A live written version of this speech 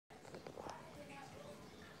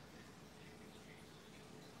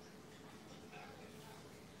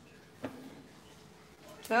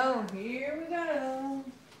So here we go.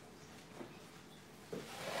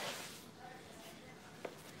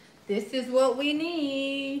 This is what we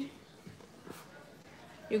need.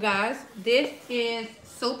 You guys, this is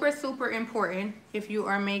super, super important if you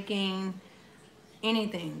are making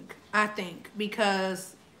anything, I think,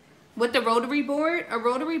 because with the rotary board, a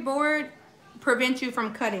rotary board prevents you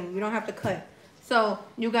from cutting. You don't have to cut. So,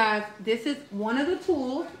 you guys, this is one of the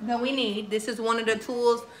tools that we need. This is one of the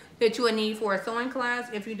tools that you would need for a sewing class.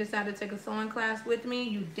 If you decide to take a sewing class with me,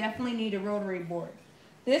 you definitely need a rotary board.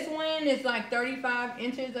 This one is like 35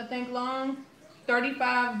 inches, I think, long.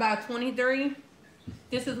 35 by 23.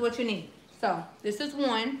 This is what you need. So, this is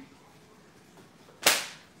one.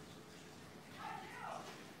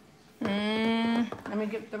 Let me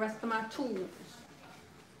get the rest of my tools.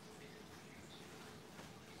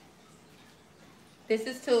 This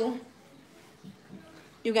is two.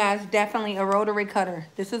 You guys, definitely a rotary cutter.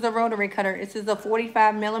 This is a rotary cutter. This is a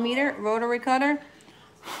 45 millimeter rotary cutter.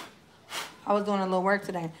 I was doing a little work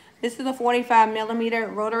today. This is a 45 millimeter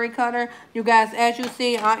rotary cutter. You guys, as you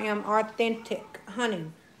see, I am authentic. Honey,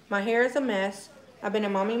 my hair is a mess. I've been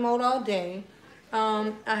in mommy mode all day.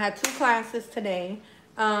 I had 2 classes today.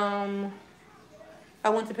 I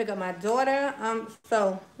went to pick up my daughter.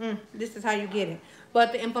 This is how you get it.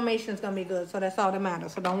 But the information is going to be good, so that's all that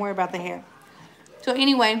matters. So don't worry about the hair. So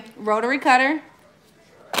anyway, rotary cutter,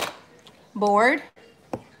 board,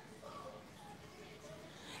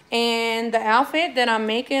 and the outfit that I'm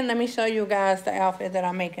making. Let me show you guys the outfit that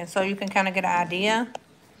I'm making so you can kind of get an idea.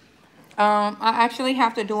 I actually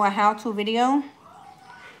have to do a how-to video.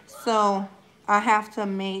 So I have to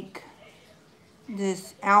make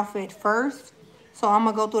this outfit first. So I'm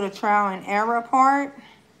going to go through the trial and error part.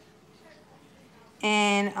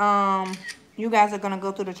 And you guys are going to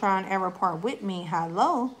go through the trial and error part with me,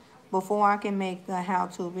 hello, before I can make the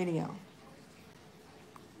how-to video.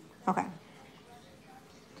 Okay.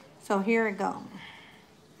 So here it goes.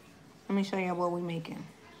 Let me show you what we're making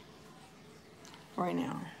right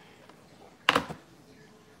now.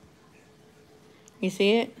 You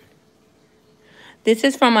see it? This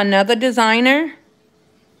is from another designer.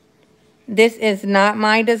 This is not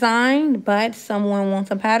my design, but someone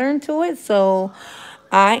wants a pattern to it, so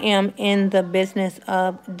I am in the business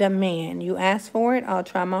of demand. You ask for it, I'll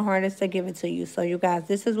try my hardest to give it to you. So, you guys,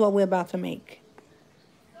 this is what we're about to make.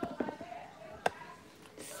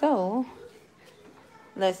 So,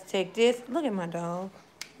 let's take this. Look at my dog.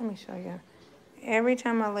 Let me show you. Every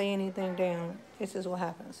time I lay anything down, this is what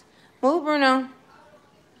happens. Move, Bruno.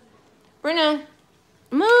 Bruno,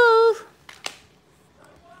 move.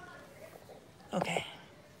 Okay.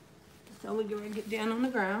 So we're going to get down on the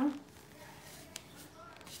ground.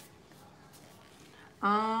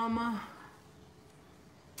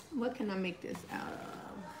 What can I make this out of?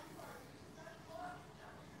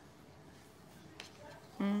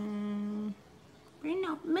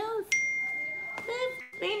 Bruno, move. Move,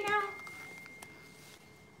 Bruno.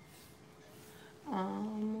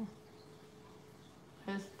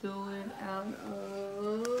 Let's do it out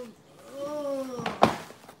of...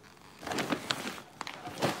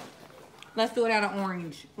 Let's do it out of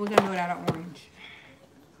orange. We're going to do it out of orange.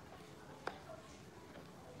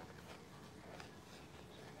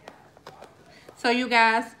 So, you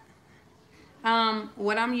guys,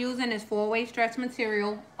 what I'm using is 4-way stretch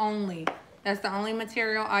material only. That's the only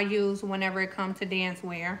material I use whenever it comes to dance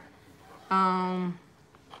wear.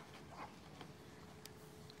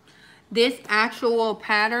 This actual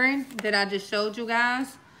pattern that I just showed you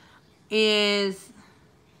guys is...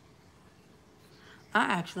 I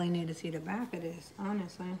actually need to see the back of this,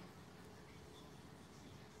 honestly.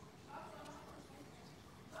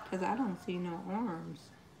 Because I don't see no arms.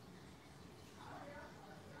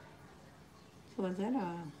 So is that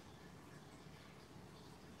a...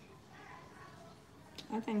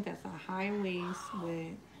 I think that's a high waist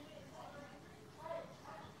with...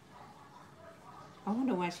 I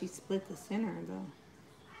wonder why she split the center, though.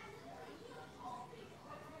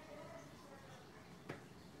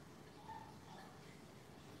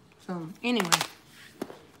 So, anyway,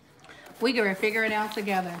 we can figure it out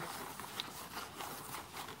together.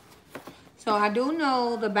 So, I do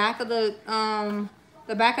know the back of the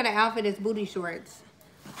outfit is booty shorts.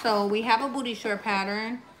 So, we have a booty short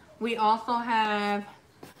pattern. We also have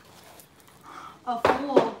a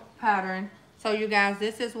full pattern. So, you guys,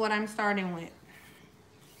 this is what I'm starting with.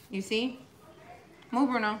 You see? Move,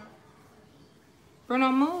 Bruno.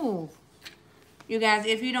 Bruno, move. You guys,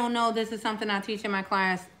 if you don't know, this is something I teach in my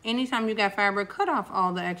class. Anytime you got fabric, cut off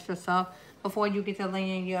all the extra stuff before you get to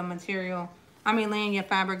laying your material. Laying your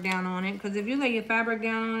fabric down on it. Because if you lay your fabric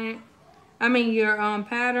down on it, your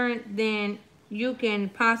pattern, then you can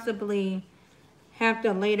possibly have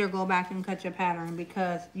to later go back and cut your pattern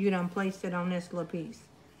because you done placed it on this little piece.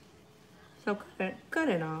 So cut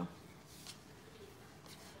it off.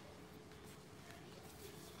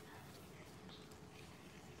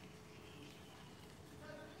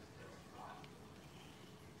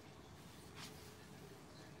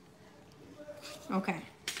 Okay,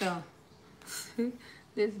 so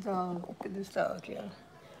this dog, look at this dog, yeah.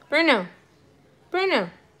 Bruno, Bruno,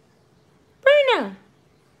 Bruno.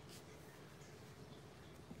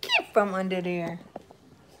 Get from under there.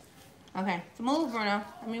 Okay, so move, Bruno.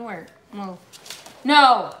 Let me work. Move.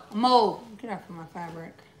 No, move. Get off of my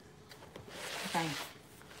fabric. Okay.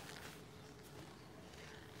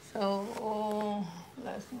 So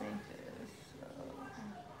let's make this.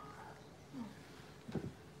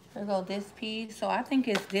 There go this piece. So I think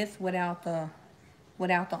it's this without the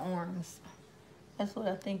arms. That's what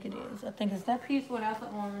I think it is. I think it's that piece without the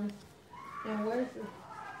arms. And where's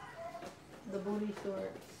the booty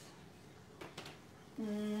shorts?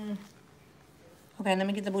 Okay, let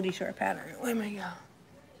me get the booty short pattern. Where am I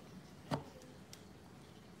go?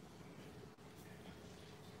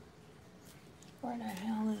 Where the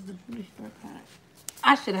hell is the booty short pattern?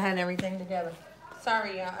 I should have had everything together.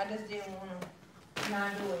 Sorry, y'all. I just didn't want to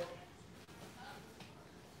not do it.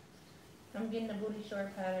 I'm getting the booty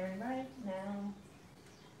short pattern right now.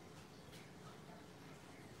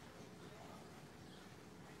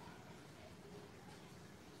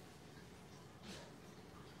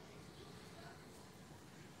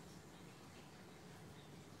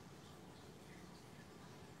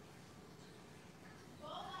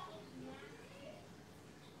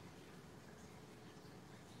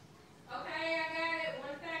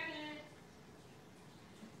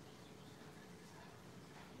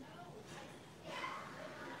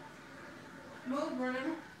 Move, Bruno.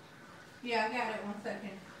 Yeah, I got it. 1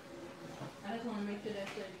 second. I just want to make sure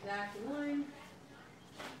that's the exact one.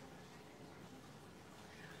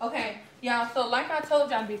 Okay, y'all. So like I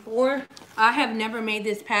told y'all before, I have never made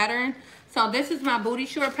this pattern. So this is my booty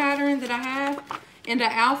short pattern that I have. In the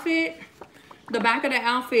outfit, the back of the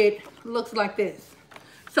outfit looks like this.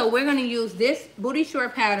 So we're going to use this booty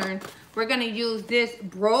short pattern. We're going to use this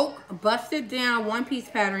broke, busted down one-piece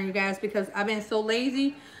pattern, you guys, because I've been so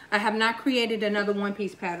lazy. I have not created another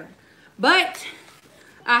one-piece pattern. But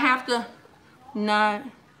I have to not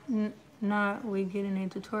we getting a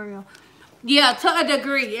tutorial. Yeah, to a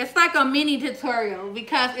degree. It's like a mini tutorial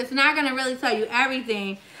because it's not going to really tell you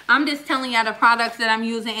everything. I'm just telling you the products that I'm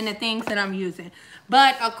using and the things that I'm using.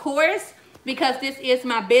 But of course, because this is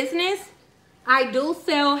my business, I do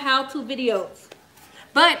sell how-to videos.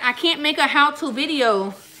 But I can't make a how-to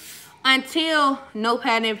video until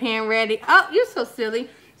notepad and pen ready. Oh, you're so silly.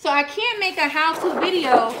 So I can't make a how-to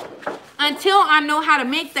video until I know how to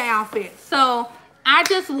make the outfit. So I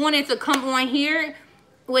just wanted to come on here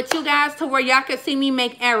with you guys to where y'all could see me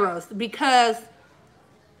make arrows. Because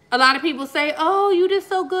a lot of people say, oh, you did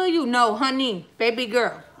so good. You know, honey, baby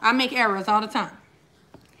girl, I make arrows all the time.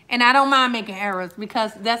 And I don't mind making arrows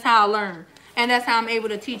because that's how I learn. And that's how I'm able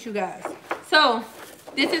to teach you guys. So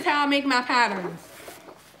this is how I make my patterns.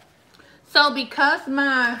 So because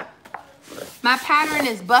my pattern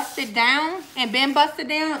is busted down and been busted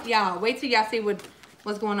down, y'all, wait till y'all see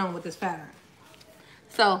what's going on with this pattern.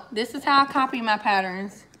 So this is how I copy my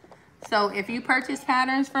patterns. So if you purchase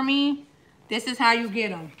patterns from me, this is how you get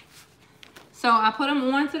them. So I put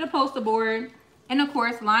them onto the poster board and of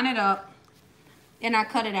course line it up and I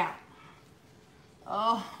cut it out.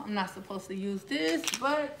 Oh, I'm not supposed to use this,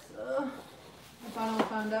 but if I don't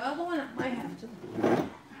find the other one, I might have to.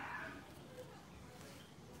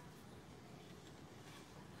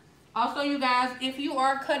 Also, you guys, if you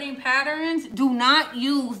are cutting patterns, do not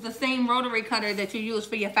use the same rotary cutter that you use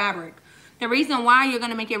for your fabric. The reason why, you're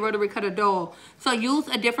going to make your rotary cutter dull. So use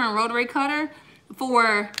a different rotary cutter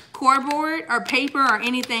for cardboard or paper or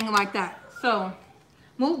anything like that. So,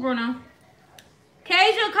 move, Bruno.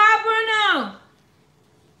 Kasia, call Bruno.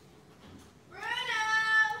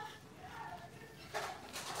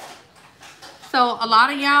 So a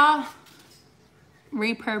lot of y'all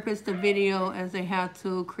repurpose the video as they have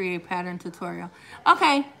to create pattern tutorial.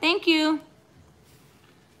 Okay, thank you.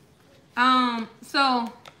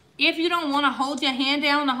 So if you don't want to hold your hand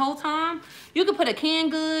down the whole time, you can put a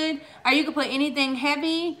canned good or you can put anything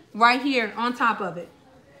heavy right here on top of it.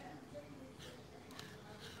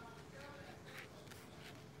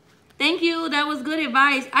 Thank you, that was good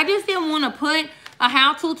advice. I just didn't want to put a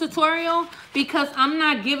how-to tutorial because I'm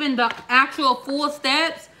not giving the actual full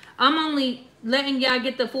steps. I'm only letting y'all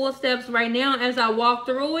get the full steps right now as I walk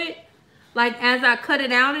through it, like as I cut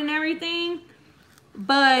it out and everything.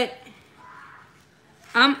 But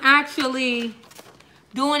I'm actually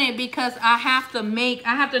doing it because I have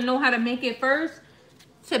to know how to make it first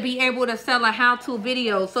to be able to sell a how-to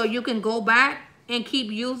video, so you can go back and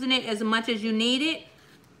keep using it as much as you need it.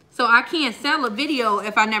 So I can't sell a video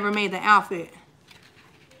if I never made the outfit.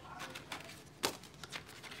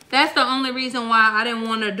 That's the only reason why I didn't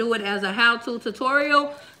want to do it as a how-to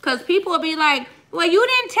tutorial, because people will be like, well, you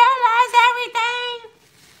didn't tell us everything.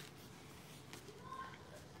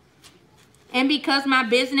 And because my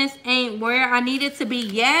business ain't where I need it to be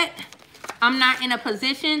yet, I'm not in a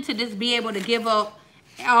position to just be able to give up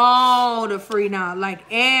all the free now, like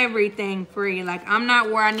everything free. Like, I'm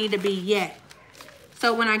not where I need to be yet.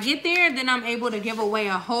 So when I get there, then I'm able to give away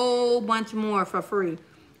a whole bunch more for free.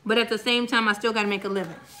 But at the same time, I still got to make a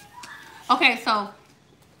living. Okay, so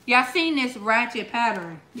y'all seen this ratchet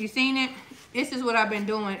pattern. You seen it? This is what I've been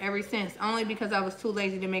doing ever since, only because I was too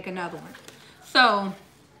lazy to make another one. So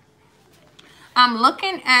I'm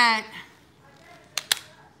looking at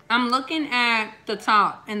the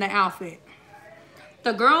top and the outfit.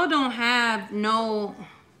 The girl don't have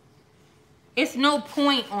it's no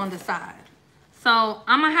point on the side. So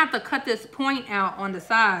I'm gonna have to cut this point out on the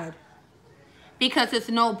side because it's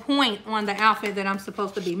no point on the outfit that I'm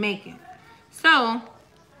supposed to be making. So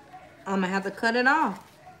I'm gonna have to cut it off.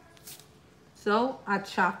 So I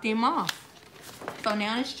chopped him off. So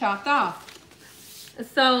now it's chopped off.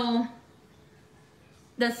 So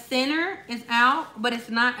the center is out, but it's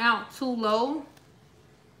not out too low.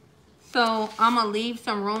 So I'm gonna leave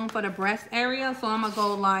some room for the breast area. So I'm gonna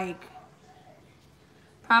go like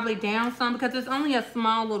probably down some, because it's only a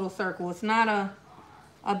small little circle. It's not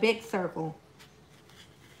a big circle.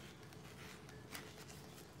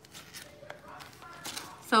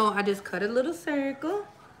 So I just cut a little circle.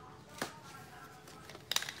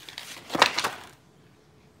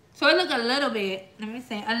 So it look a little bit, let me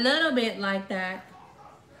say, a little bit like that.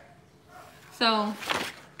 So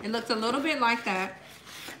it looks a little bit like that.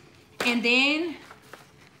 And then,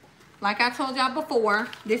 like I told y'all before,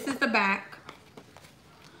 this is the back.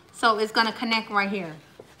 So it's gonna connect right here,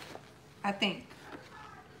 I think.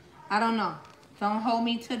 I don't know. Don't hold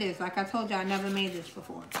me to this. Like I told you, I never made this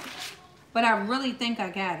before. But I really think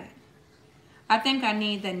I got it. I think I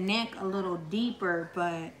need the neck a little deeper,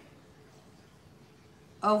 but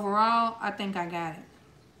overall, I think I got it.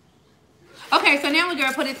 Okay, so now we're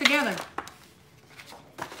gonna put it together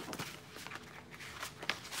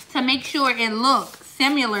to make sure it looks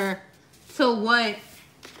similar to what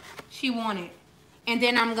she wanted. And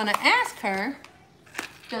then I'm gonna ask her,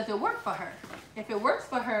 does it work for her? If it works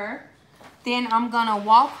for her, then I'm gonna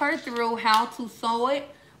walk her through how to sew it,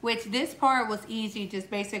 which this part was easy, just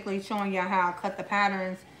basically showing y'all how I cut the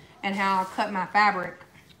patterns and how I cut my fabric.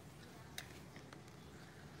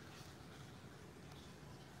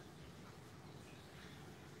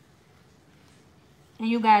 And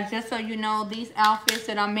you guys, just so you know, these outfits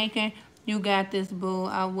that I'm making, you got this, boo.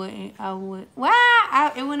 Wow,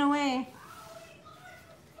 it went away.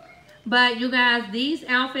 But you guys, these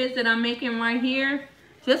outfits that I'm making right here,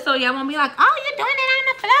 just so y'all won't be like, oh, you're doing it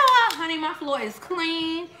on the floor. Honey, my floor is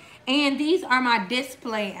clean. And these are my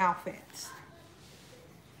display outfits.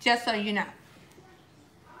 Just so you know.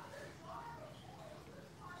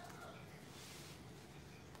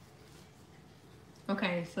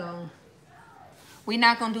 Okay, so we're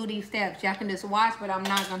not going to do these steps. Y'all can just watch, but I'm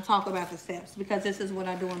not going to talk about the steps because this is what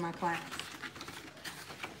I do in my class.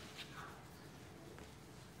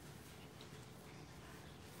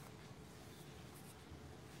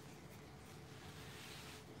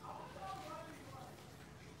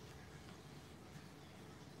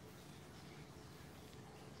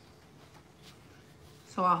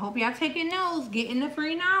 So I hope y'all taking notes, getting the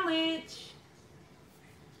free knowledge.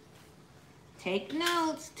 Take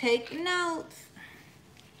notes, take notes.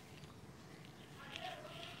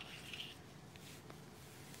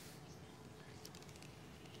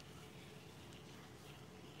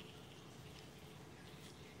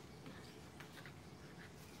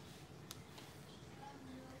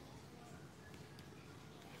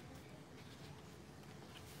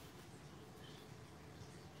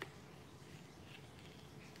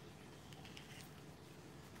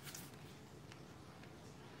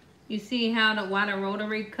 You see how why the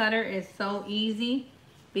rotary cutter is so easy?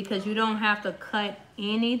 Because you don't have to cut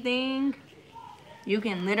anything. You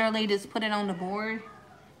can literally just put it on the board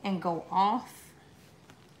and go off.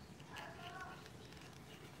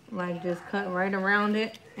 Like just cut right around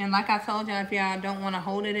it. And like I told y'all, if y'all don't want to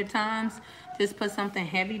hold it at times, just put something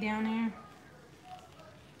heavy down there.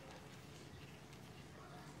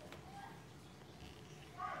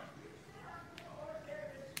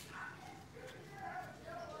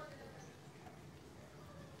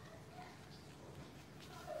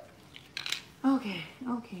 Okay.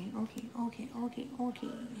 I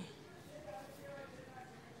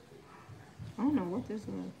don't know what this is.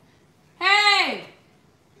 Hey!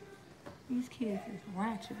 These kids is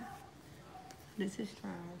ratchet. This is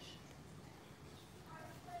trash.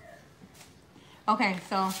 Okay,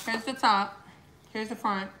 so here's the top. Here's the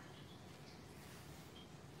front.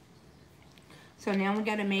 So now we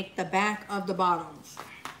gotta make the back of the bottoms.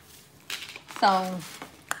 So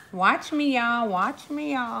watch me, y'all. Watch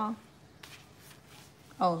me, y'all.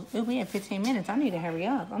 Oh, we had 15 minutes. I need to hurry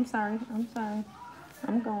up. I'm sorry.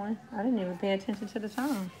 I'm going. I didn't even pay attention to the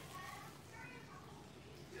time.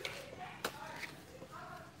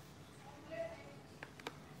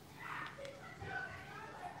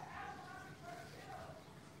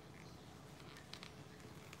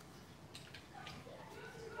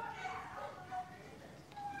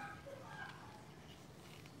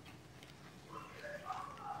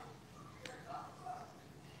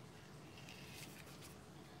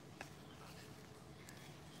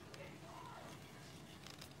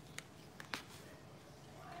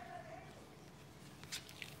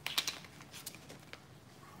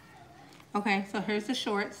 Okay, so here's the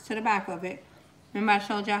shorts to the back of it. Remember I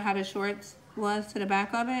showed y'all how the shorts was to the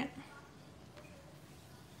back of it?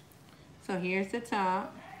 So here's the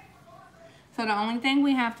top. So the only thing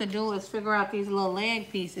we have to do is figure out these little leg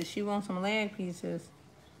pieces. She wants some leg pieces.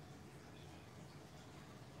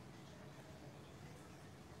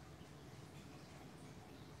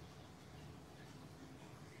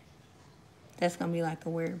 That's gonna be like the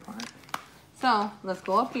weird part. So let's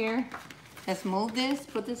go up here. Let's move this,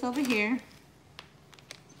 put this over here.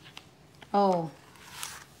 Oh.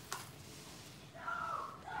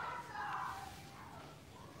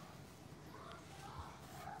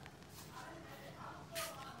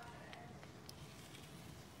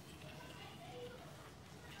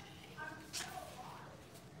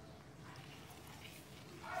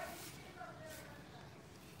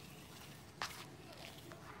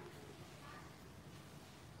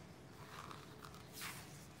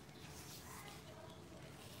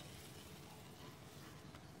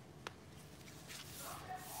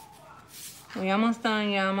 We almost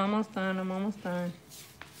done, y'all. I'm almost done.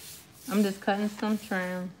 I'm just cutting some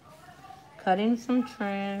trim.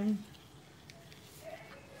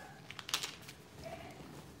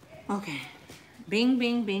 Okay. Bing,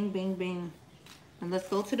 bing, bing, bing, bing. And let's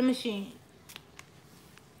go to the machine.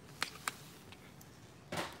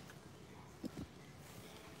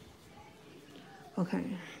 Okay.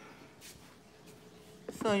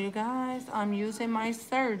 So you guys, I'm using my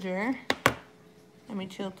serger. Let me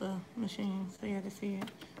tilt the machine so you can see it.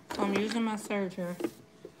 So I'm using my serger.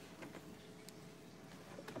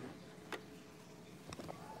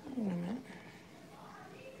 Wait a minute.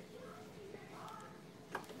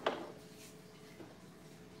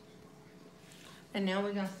 And now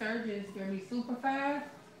we're gonna serge it. It's gonna be super fast.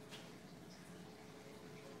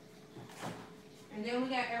 And then we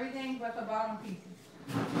got everything but the bottom pieces.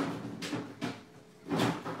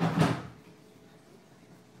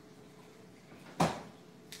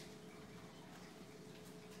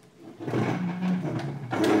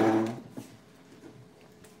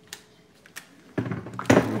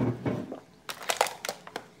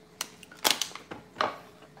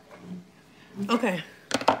 Okay.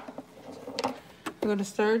 We're gonna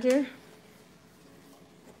serge it.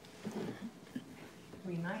 It'd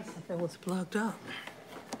be nice if it was plugged up.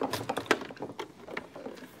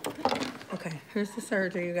 Okay, here's the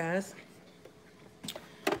serger, you guys.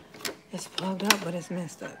 It's plugged up, but it's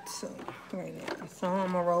messed up. So right there. So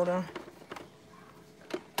I'm gonna roll the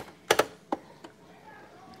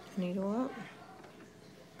needle up.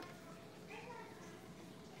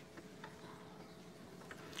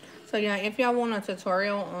 So yeah, if y'all want a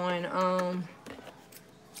tutorial on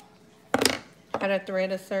how to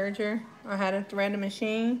thread a serger or how to thread a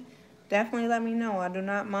machine, definitely let me know. I do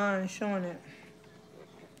not mind showing it.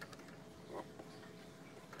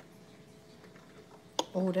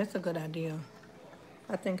 Oh, that's a good idea.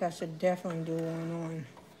 I think I should definitely do one on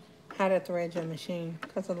how to thread your machine,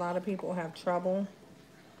 because a lot of people have trouble.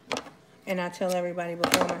 And I tell everybody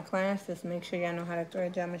before my class, just make sure y'all know how to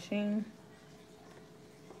thread your machine.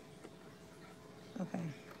 Okay.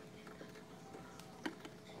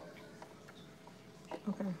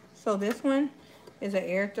 Okay, so this one is an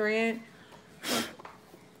air thread.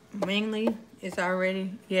 Mainly, it's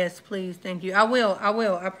already, yes, please, thank you. I will,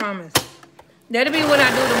 I promise. That'll be what I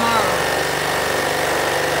do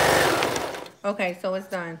tomorrow. Okay, so it's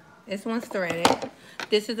done. This one's threaded.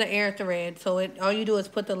 This is an air thread, so all you do is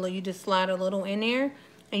put you just slide a little in there,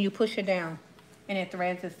 and you push it down, and it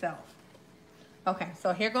threads itself. Okay,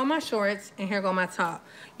 so here go my shorts and here go my top.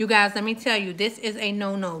 You guys, let me tell you, this is a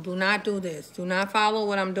no-no. Do not do this. Do not follow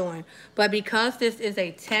what I'm doing. But because this is a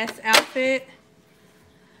test outfit,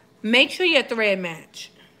 make sure your thread match.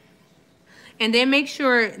 And then make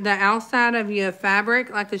sure the outside of your fabric,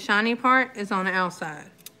 like the shiny part, is on the outside.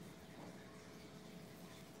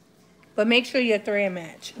 But make sure your thread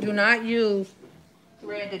match. Do not use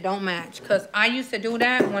thread that don't match. Because I used to do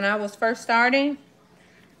that when I was first starting.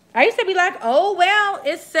 I used to be like, oh, well,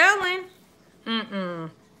 it's selling.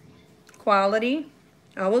 Quality.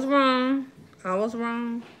 I was wrong. I was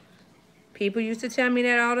wrong. People used to tell me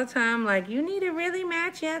that all the time. Like, you need to really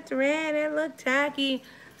match your thread. It look tacky.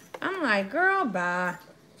 I'm like, girl, bye.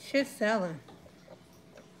 Shit's selling.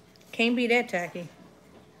 Can't be that tacky.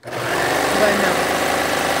 But no.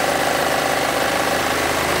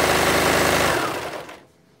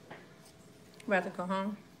 About to go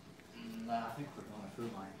home? No, I think we're going to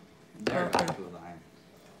Food Line. They're going to Food Line.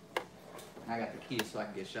 I got the keys so I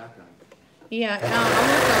can get shotgun. Yeah, I want the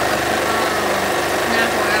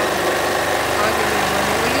Snapple apple. I'll give you one.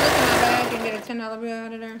 Will you look in my bag and get a $10 bill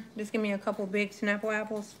out of there? Just give me a couple big Snapple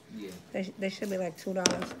apples. Yeah. They should be like $2.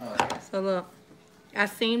 Oh, okay. So look, I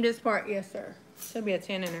seamed this part. Yes, sir. Should be a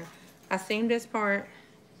 10 in there. I seamed this part.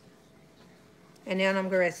 And then I'm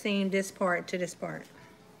going to seam this part to this part.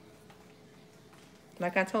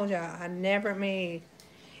 Like I told y'all, I never made...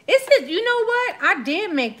 It's just, you know what? I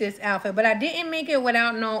did make this outfit, but I didn't make it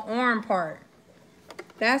without no arm part.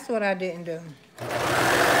 That's what I didn't do. But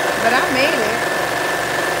I made it.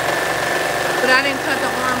 But I didn't cut the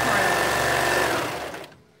arm part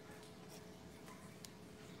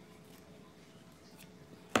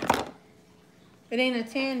out. It ain't a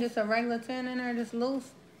 10, just a regular 10 in there, just loose.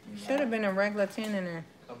 Should have been a regular 10 in there.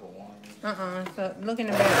 Couple ones. So look in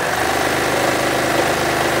the back.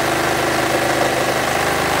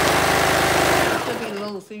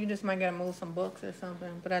 Loose, so you just might gotta move some books or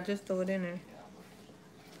something. But I just threw it in there.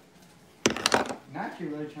 Not you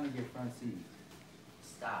really trying to get front seat.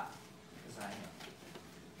 Stop. Because I am.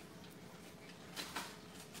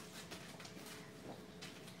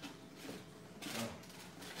 Oh.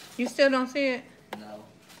 You still don't see it? No.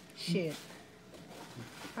 Shit.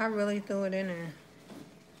 I really threw it in there.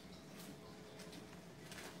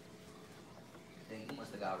 Dang, you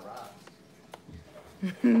must have got robbed.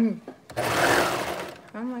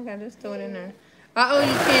 Oh my God, just throw it in there. I owe you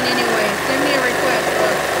 10 anyway. Send me a request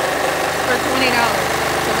for $20.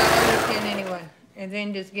 Because I owe you 10 anyway. And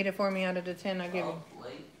then just get it for me out of the 10 I give you.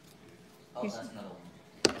 Late? Oh, that's another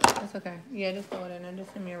one. That's okay. Yeah, just throw it in there.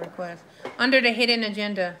 Just send me a request. Under the hidden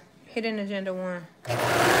agenda. Hidden agenda 1.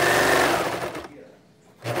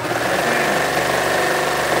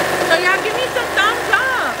 So y'all give me some thumbs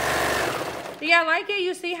up. Do y'all like it?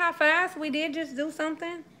 You see how fast we did just do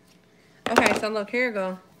something? Okay, so look, here we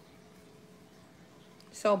go.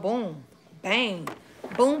 So boom, bang,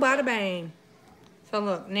 boom, bada bang. So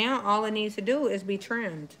look, now all it needs to do is be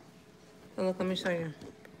trimmed. So look, let me show you.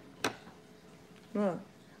 Look,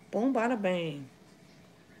 boom, bada bang.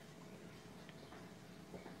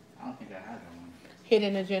 I don't think I have that one.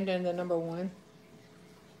 Hidden agenda in the number 1.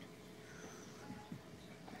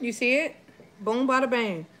 You see it? Boom, bada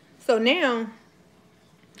bang. So now,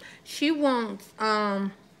 she wants,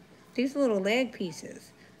 these little leg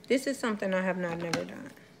pieces. This is something I have never done.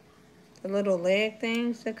 The little leg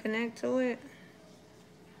things that connect to it.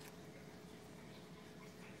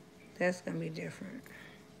 That's going to be different.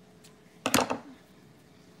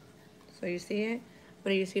 So you see it?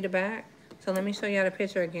 But do you see the back? So let me show you the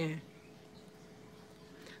picture again.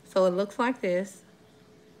 So it looks like this.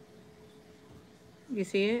 You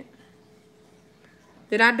see it?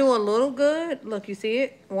 Did I do a little good? Look, you see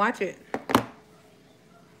it? Watch it.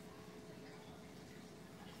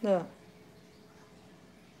 Look.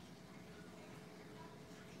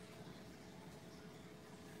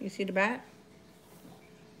 You see the back?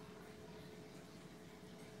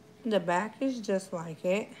 The back is just like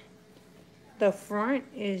it. The front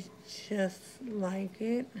is just like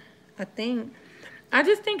it, I think. I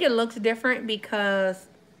just think it looks different because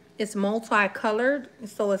it's multicolored,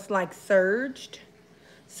 so it's like serged.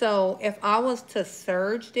 So if I was to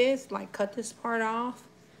serge this, like cut this part off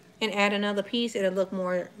and add another piece, it'll look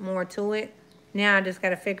more to it. Now I just got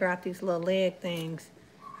to figure out these little leg things.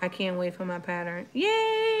 I can't wait for my pattern.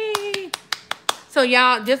 Yay! So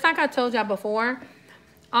y'all, just like I told y'all before,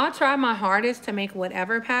 I'll try my hardest to make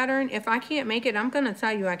whatever pattern. If I can't make it, I'm going to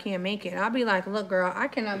tell you I can't make it. I'll be like, look, girl, I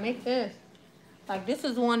cannot make this. Like, this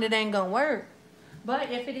is one that ain't going to work. But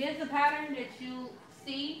if it is a pattern that you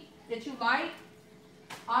see, that you like,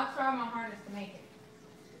 I'll try my hardest to make it.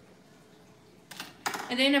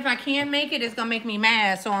 And then if I can't make it, it's gonna make me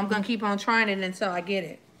mad. So I'm gonna keep on trying it until I get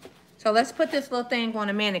it. So let's put this little thing on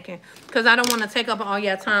a mannequin because I don't want to take up all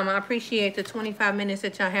your time. I appreciate the 25 minutes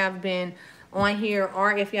that y'all have been on here,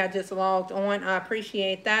 or if y'all just logged on, I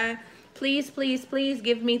appreciate that. Please, please, please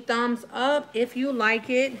give me thumbs up if you like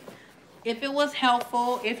it, if it was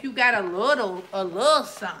helpful, if you got a little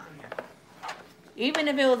something. Even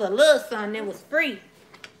if it was a little something, it was free.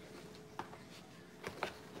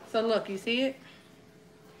 So look, you see it?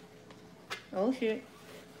 Oh shit.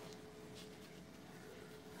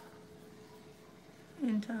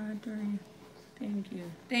 Entire 3. Thank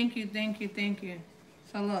you. Thank you, thank you, thank you.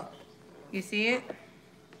 So look, you see it?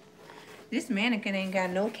 This mannequin ain't got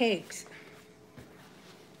no cakes.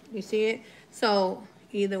 You see it? So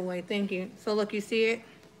either way, thank you. So look, you see it?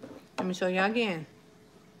 Let me show y'all again.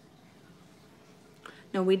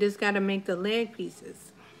 Now we just gotta make the leg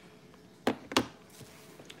pieces.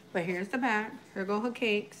 But here's the back. Here go her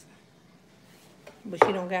cakes. But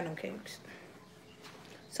she don't got no cakes.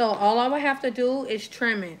 So all I would have to do is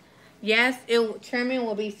trim it. Yes, trimming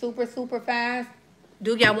will be super, super fast.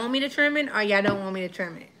 Do y'all want me to trim it or y'all don't want me to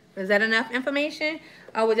trim it? Is that enough information?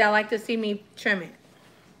 Or would y'all like to see me trim it?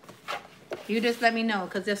 You just let me know.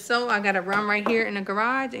 Because if so, I got to run right here in the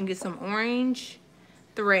garage and get some orange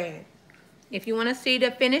thread. If you want to see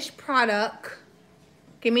the finished product,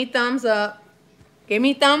 give me thumbs up. Give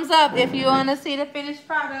me thumbs up if you want to see the finished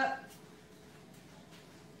product.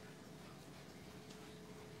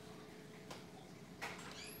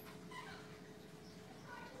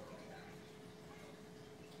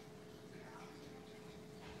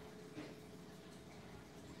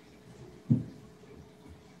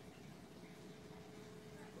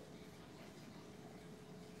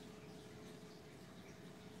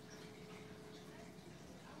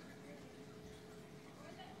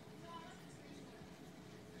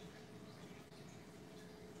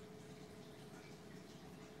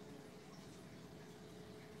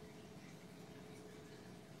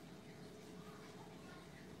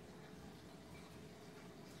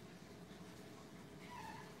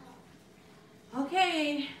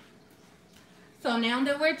 Okay, so now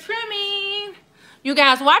that we're trimming, you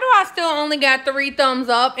guys, why do I still only got 3 thumbs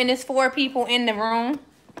up and it's 4 people in the room?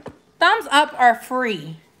 Thumbs up are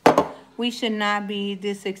free. We should not be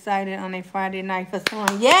this excited on a Friday night for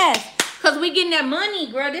sewing. Yes, because we getting that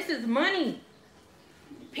money, girl. This is money.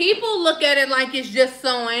 People look at it like it's just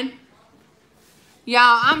sewing.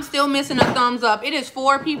 Y'all, I'm still missing a thumbs up. It is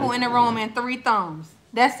 4 people in the room and 3 thumbs.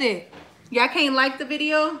 That's it. Y'all can't like the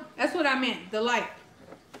video? That's what I meant, the like.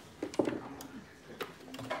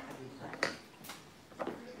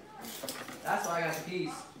 That's why I got the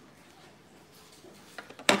keys.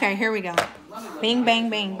 Okay, here we go. Bing, bang,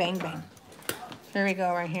 bang, bang, bang. Here we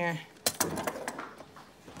go right here.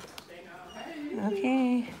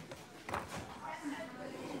 Okay.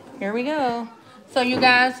 Here we go. So you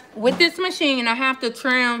guys, with this machine, I have to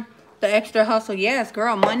trim the extra hustle. Yes,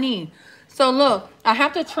 girl, money. So look, I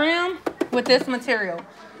have to trim with this material.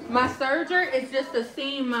 My serger is just to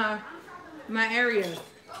seam my areas.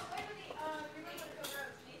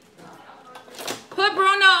 Put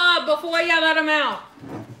Bruno up before y'all let him out.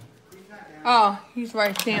 Oh, he's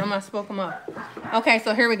right. Damn, I spoke him up. Okay,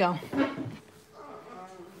 so here we go.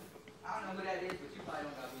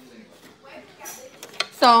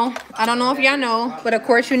 So, I don't know if y'all know, but of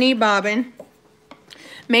course you need bobbin.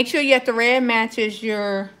 Make sure your thread matches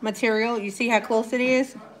your material. You see how close it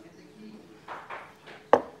is?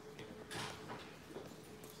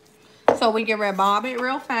 So we can bob it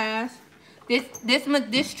real fast.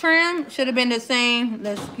 This trim should have been the same.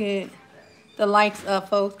 Let's get the likes up,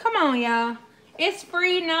 folks. Come on, y'all. It's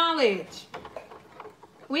free knowledge.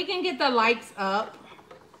 We can get the likes up.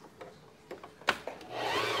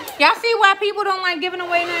 Y'all see why people don't like giving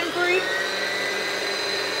away nothing free?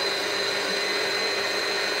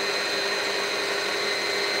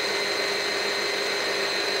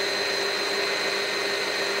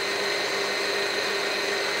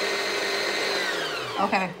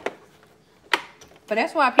 Okay. But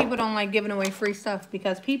that's why people don't like giving away free stuff,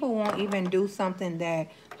 because people won't even do something that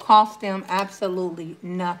costs them absolutely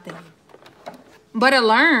nothing. But they'll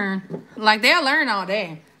learn. Like, they'll learn all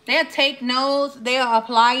day. They'll take notes, they'll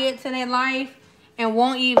apply it to their life, and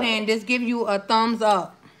won't even just give you a thumbs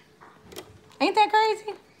up. Ain't that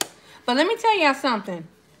crazy? But let me tell y'all something.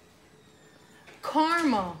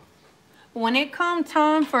 Karma. When it comes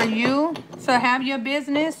time for you to have your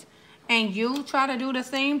business, and you try to do the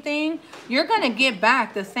same thing, you're going to get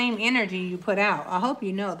back the same energy you put out. I hope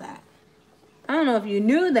you know that. I don't know if you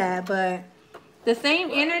knew that, but the same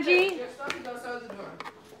energy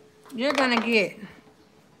you're going to get.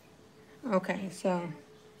 Okay, so.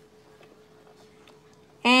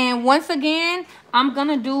 And once again, I'm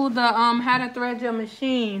gonna do the how to thread your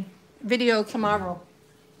machine video tomorrow.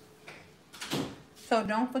 So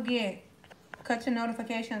don't forget, cut your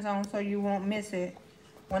notifications on so you won't miss it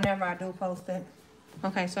whenever I do post it.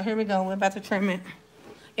 Okay, so here we go. We're about to trim it.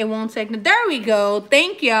 It won't take, there we go.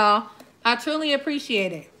 Thank y'all. I truly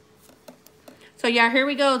appreciate it. So y'all, here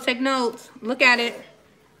we go. Take notes. Look at it.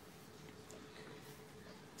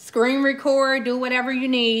 Screen record, do whatever you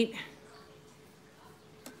need.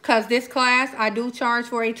 Because this class, I do charge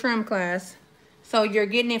for a trim class. So you're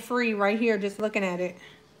getting it free right here just looking at it.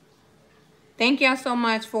 Thank y'all so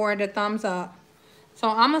much for the thumbs up. So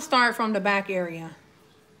I'm going to start from the back area.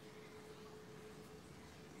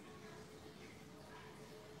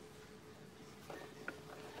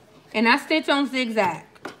 And I stitch on zigzag.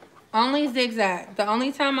 Only zigzag. The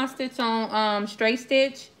only time I stitch on straight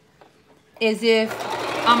stitch is if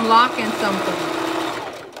I'm locking something.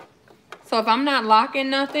 So if I'm not locking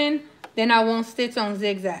nothing, then I won't stitch on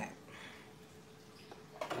zigzag.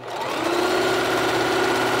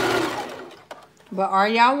 But are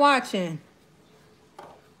y'all watching?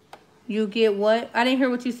 You get what? I didn't hear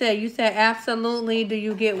what you said. You said absolutely. Do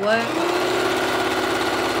you get what?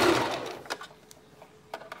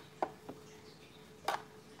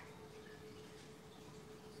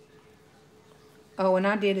 Oh, and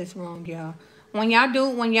I did this wrong, y'all. When y'all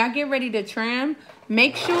get ready to trim,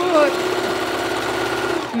 make sure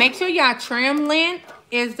y'all trim length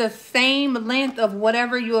is the same length of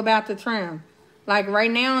whatever you're about to trim. Like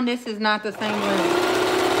right now, this is not the same length.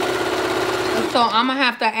 So I'm going to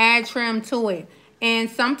have to add trim to it. And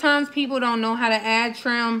sometimes people don't know how to add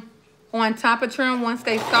trim on top of trim once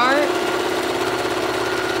they start.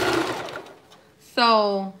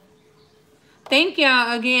 So thank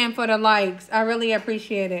y'all again for the likes. I really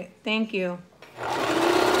appreciate it. Thank you.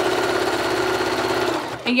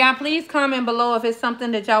 And y'all, please comment below if it's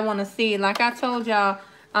something that y'all want to see. Like I told y'all,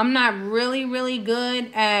 I'm not really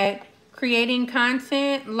good at creating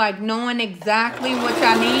content, like knowing exactly what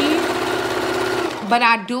y'all need. But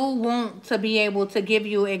I do want to be able to give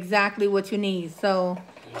you exactly what you need. So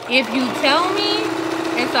if you tell me,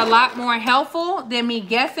 it's a lot more helpful than me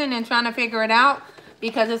guessing and trying to figure it out.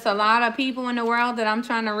 Because it's a lot of people in the world that I'm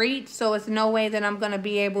trying to reach. So it's no way that I'm going to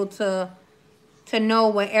be able to know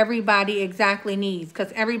what everybody exactly needs.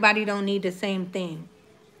 Because everybody don't need the same thing.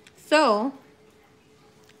 So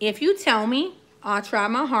if you tell me, I'll try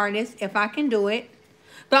my hardest if I can do it.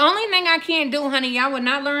 The only thing I can't do, honey, y'all would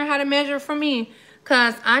not learn how to measure from me.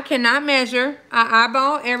 Because I cannot measure. I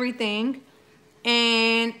eyeball everything.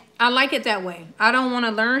 And I like it that way. I don't want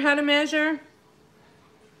to learn how to measure.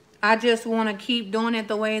 I just want to keep doing it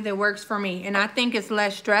the way that works for me. And I think it's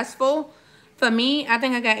less stressful. For me, I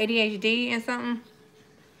think I got ADHD and something.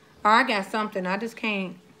 Or I got something. I just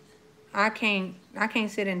can't. I can't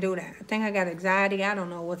sit and do that. I think I got anxiety. I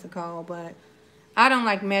don't know what's it called. But I don't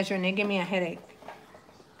like measuring. It give me a headache.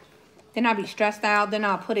 Then I'll be stressed out. Then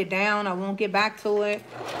I'll put it down. I won't get back to it.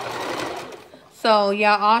 So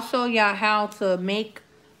y'all, I'll show y'all how to make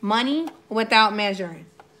money without measuring.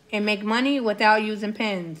 And make money without using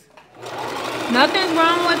pens. Nothing's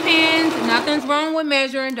wrong with pens. Nothing's wrong with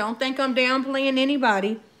measuring. Don't think I'm downplaying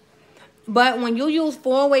anybody. But when you use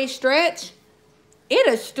 4-way stretch,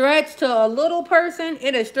 it'll stretch to a little person.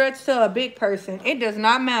 It'll stretch to a big person. It does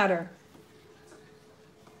not matter.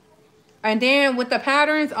 And then with the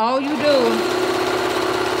patterns, all you do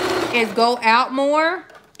is go out more.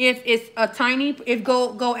 If it's a tiny,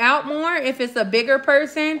 go out more. If it's a bigger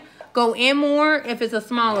person, go in more if it's a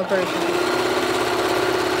smaller person.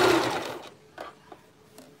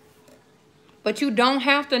 But you don't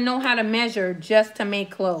have to know how to measure just to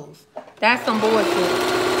make clothes. That's some bullshit.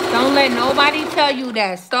 Don't let nobody tell you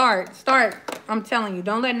that. Start. I'm telling you,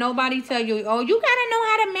 don't let nobody tell you, oh, you gotta know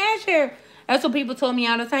how to measure. That's what people told me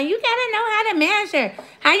all the time. You gotta know how to measure.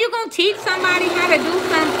 How you gonna teach somebody how to do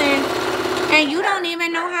something and you don't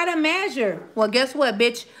even know how to measure? Well, guess what,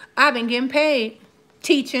 bitch? I've been getting paid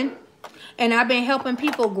teaching. And I've been helping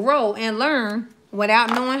people grow and learn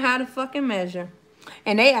without knowing how to fucking measure.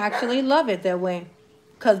 And they actually love it that way.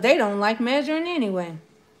 Because they don't like measuring anyway.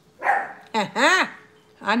 I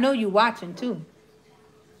know you watching too.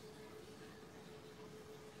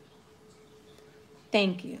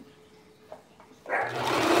 Thank you.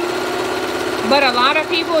 But a lot of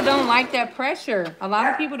people don't like that pressure. A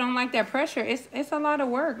lot of people don't like that pressure. It's a lot of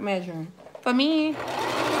work measuring. For me,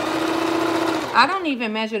 I don't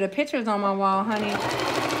even measure the pictures on my wall, honey.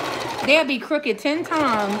 They'll be crooked 10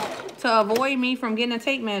 times to avoid me from getting a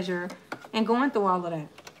tape measure and going through all of that.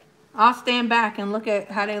 I'll stand back and look at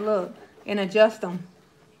how they look and adjust them.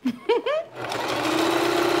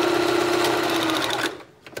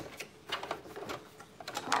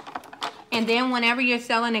 And then whenever you're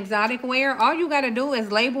selling exotic wear, all you got to do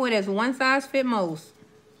is label it as one size fit most.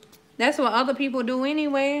 That's what other people do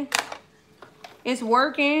anyway. It's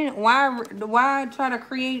working. Why try to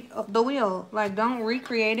create the wheel? Like, don't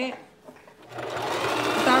recreate it.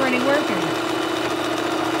 It's already working.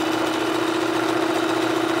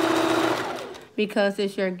 Because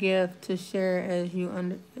it's your gift to share as you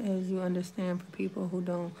understand for people who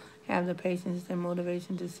don't have the patience and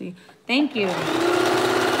motivation to see. Thank you.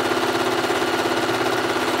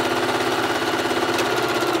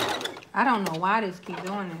 I don't know why this keeps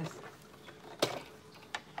doing this.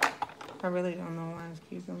 I really don't know why this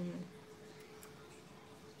keeps doing this.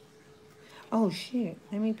 Oh shit,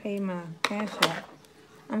 let me pay my Cash App.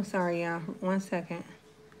 I'm sorry y'all, 1 second.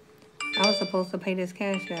 I was supposed to pay this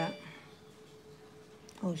Cash App.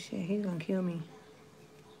 Oh shit, he's gonna kill me.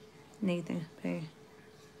 Nathan, pay.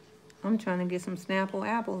 I'm trying to get some Snapple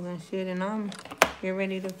apples and shit and I'm get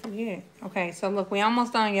ready to forget. Okay, so look, we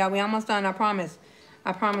almost done, y'all. We almost done, I promise.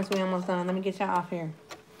 I promise we almost done. Let me get y'all off here.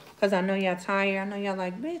 Because I know y'all tired. I know y'all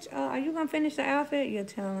like, bitch, are you going to finish the outfit? You're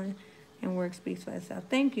telling. And work speaks for itself.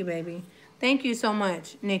 Thank you, baby. Thank you so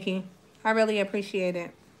much, Nikki. I really appreciate it.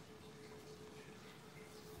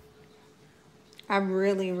 I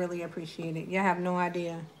really, really appreciate it. Y'all have no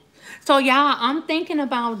idea. So, y'all, I'm thinking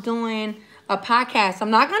about doing a podcast. I'm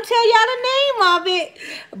not going to tell y'all the name of it.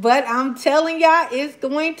 But I'm telling y'all it's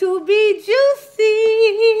going to be juicy.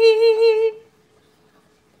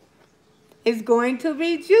 It's going to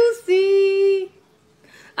be juicy.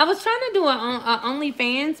 I was trying to do an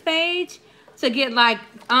OnlyFans page to get like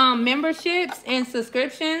memberships and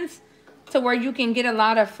subscriptions to where you can get a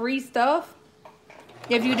lot of free stuff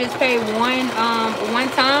if you just pay one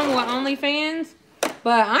time with OnlyFans.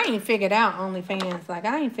 But I ain't figured out OnlyFans. Like,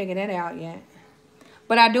 I ain't figured that out yet.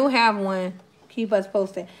 But I do have one. Keep us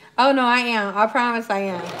posted. Oh, no, I am. I promise I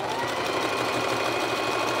am.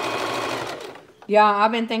 Y'all,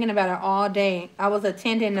 I've been thinking about it all day. I was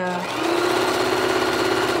attending a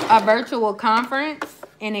virtual conference,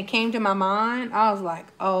 and it came to my mind. I was like,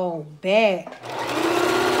 oh, bet.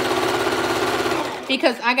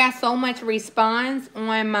 Because I got so much response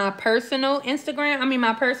on my personal Instagram. I mean,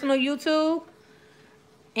 my personal YouTube.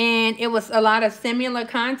 And it was a lot of similar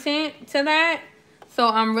content to that. So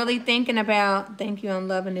I'm really thinking about, thank you, I'm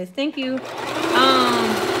loving this. Thank you.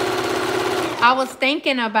 I was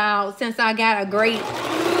thinking about, since I got a great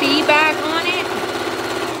feedback on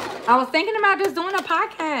it, I was thinking about just doing a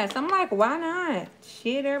podcast. I'm like, why not?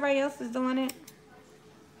 Shit, everybody else is doing it.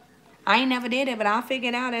 I ain't never did it, but I'll figure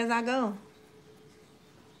it out as I go.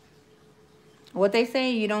 What they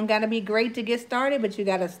say, you don't got to be great to get started, but you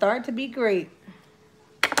got to start to be great.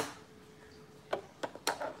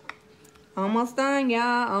 Almost done,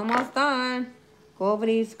 y'all. Almost done. Go over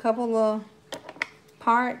these couple of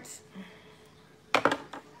parts.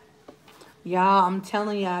 Y'all, I'm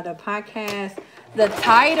telling y'all, the podcast, the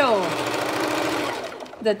title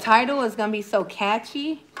is going to be so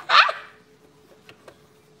catchy.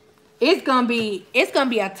 It's going to be a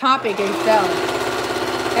topic itself.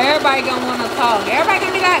 Everybody going to want to talk. Everybody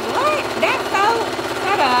going to be like, what? That's so,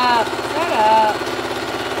 shut up, shut up.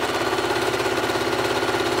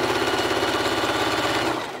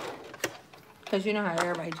 Because you know how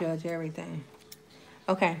everybody judge everything.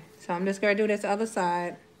 Okay, so I'm just going to do this other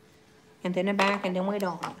side. And then the back, and then we're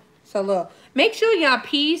done. So look, make sure your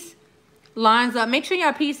piece lines up. Make sure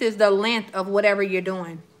your piece is the length of whatever you're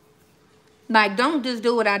doing. Like, don't just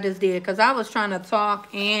do what I just did. Because I was trying to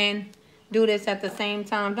talk and do this at the same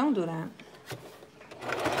time. Don't do that.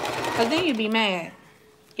 Because then you'd be mad.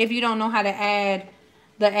 If you don't know how to add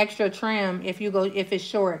the extra trim if it's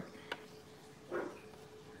short.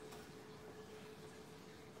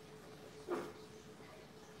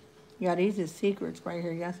 Y'all, these are secrets right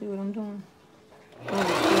here. Y'all see what I'm doing?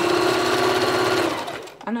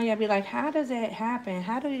 I know y'all be like, how does that happen?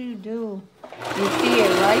 How do you do? You see it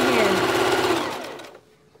right here.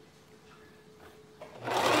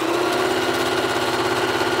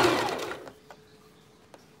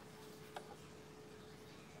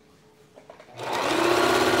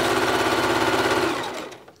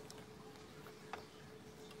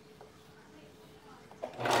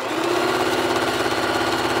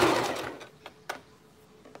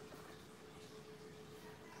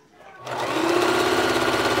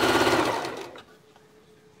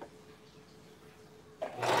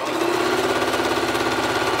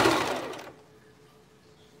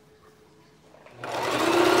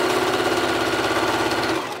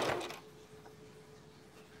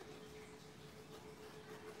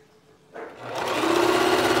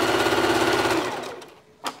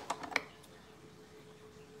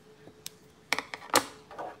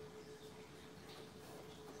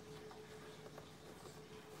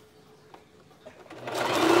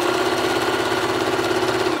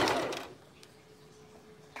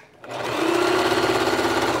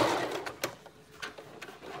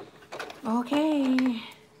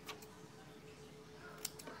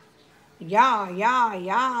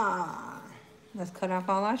 Yeah. Let's cut off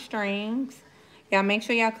all our strings. Y'all make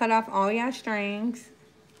sure y'all cut off all y'all strings,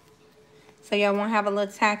 so y'all won't have a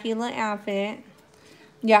little tacky little outfit.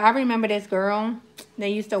 Yeah, I remember this girl that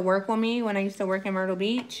used to work with me when I used to work in Myrtle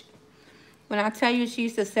Beach. When I tell you she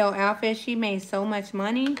used to sell outfits, she made so much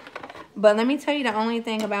money. But let me tell you the only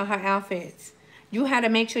thing about her outfits. You had to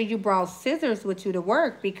make sure you brought scissors with you to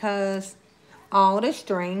work because all the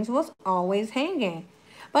strings was always hanging.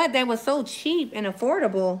 But they were so cheap and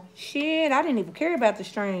affordable. Shit, I didn't even care about the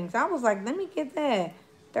strings. I was like, let me get that.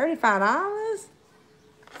 $35?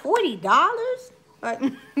 $40? But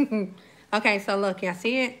okay, so look, y'all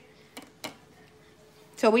see it?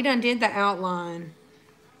 So we done did the outline.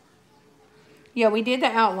 Yeah, we did the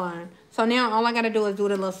outline. So now all I got to do is do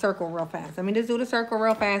the little circle real fast. Let me just do the circle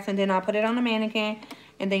real fast, and then I'll put it on the mannequin,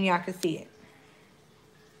 and then y'all can see it.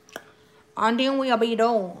 And then we'll be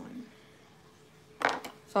done.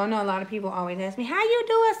 So I know a lot of people always ask me, how you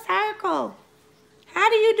do a circle? How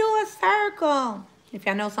do you do a circle? If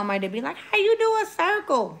y'all know somebody to be like, how you do a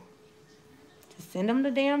circle? Just send them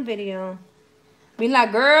the damn video. Be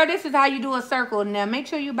like, girl, this is how you do a circle. Now make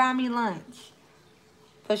sure you buy me lunch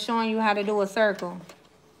for showing you how to do a circle.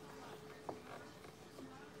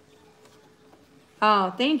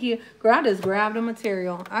 Oh, thank you. Girl, I just grabbed the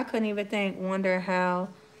material. I couldn't even think. Wonder how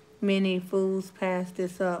many fools passed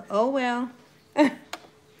this up. Oh, well.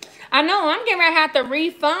 I know. I'm getting ready to have to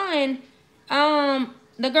refund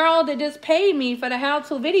the girl that just paid me for the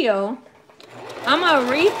how-to video. I'm going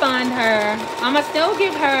to refund her. I'm going to still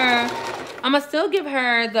give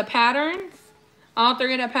her the patterns. All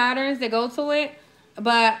 3 of the patterns that go to it.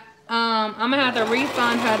 But I'm going to have to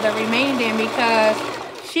refund her the remaining because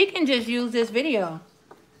she can just use this video.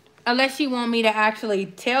 Unless she want me to actually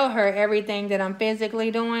tell her everything that I'm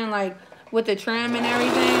physically doing, like with the trim and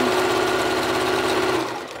everything.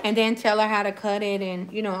 And then tell her how to cut it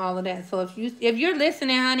and, you know, all of that. So if you're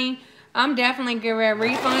listening, honey, I'm definitely going to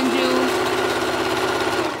refund you.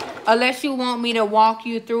 Unless you want me to walk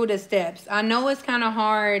you through the steps. I know it's kind of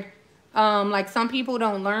hard. Like some people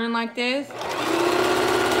don't learn like this.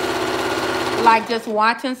 Like just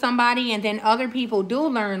watching somebody, and then other people do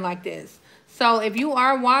learn like this. So if you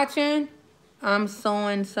are watching, I'm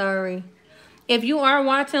so sorry. If you are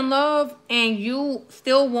watching, love, and you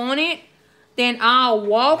still want it, then I'll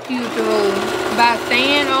walk you through by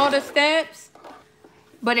saying all the steps.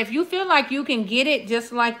 But if you feel like you can get it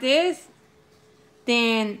just like this,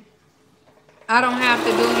 then I don't have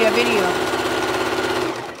to do your video.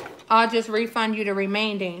 I'll just refund you the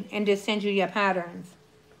remaining and just send you your patterns.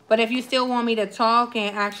 But if you still want me to talk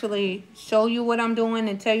and actually show you what I'm doing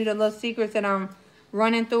and tell you the little secrets that I'm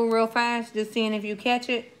running through real fast, just seeing if you catch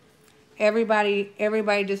it. Everybody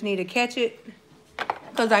just need to catch it.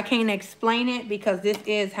 Because I can't explain it because this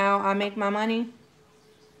is how I make my money.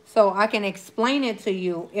 So I can explain it to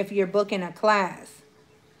you if you're booking a class.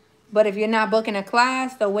 But if you're not booking a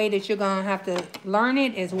class, the way that you're going to have to learn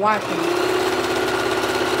it is watching it.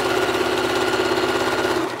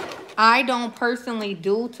 I don't personally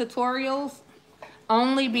do tutorials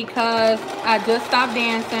only because I just stopped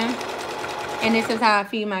dancing and this is how I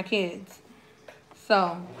feed my kids.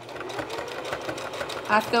 So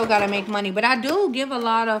I still got to make money. But I do give a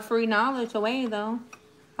lot of free knowledge away though.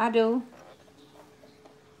 I do.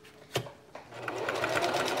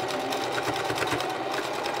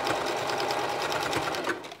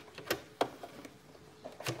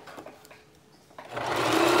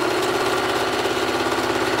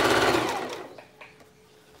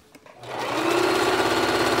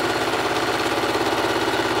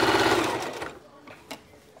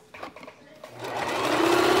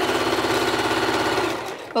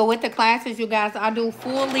 But with the classes, you guys, I do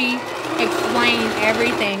fully explain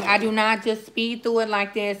everything. I do not just speed through it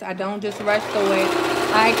like this. I don't just rush through it.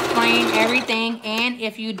 I explain everything. And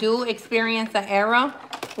if you do experience an error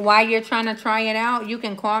while you're trying to try it out, you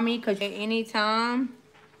can call me because at any time.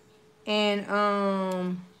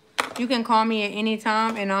 And you can call me at any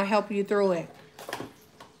time and I'll help you through it.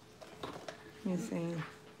 Let me see.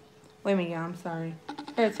 Wait a minute, y'all. I'm sorry.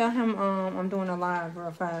 Here, tell him I'm doing a live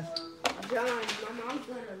real fast. John, my mom's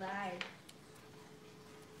doing a live.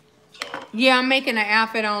 Yeah, I'm making an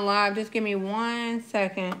outfit on live. Just give me 1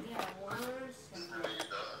 second. Yeah, 1 second.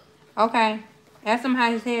 Okay. Ask him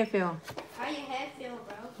how his head feel. How your head feel,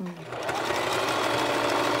 bro?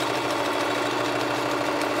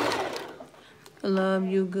 Love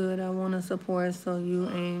you good. I want to support so you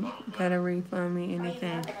ain't gotta refund me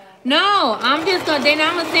anything. No, I'm just gonna, then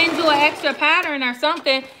I'm gonna send you an extra pattern or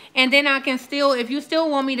something. And then I can still, if you still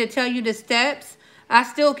want me to tell you the steps, I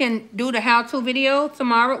still can do the how-to video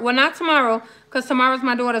tomorrow. Well, not tomorrow, Because tomorrow's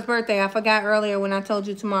my daughter's birthday. I forgot earlier when I told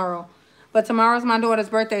you tomorrow. But tomorrow's my daughter's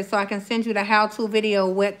birthday, so I can send you the how-to video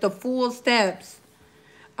with the full steps.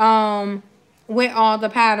 With all the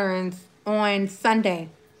patterns on Sunday.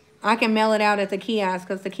 I can mail it out at the kiosk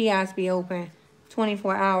because the kiosk be open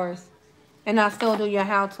 24 hours. And I'll still do your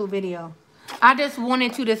how-to video. I just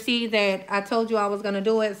wanted you to see that I told you I was going to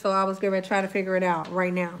do it, so I was going to try to figure it out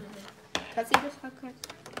right now. Can I see this? Okay.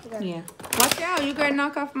 Yeah. Watch out. You got to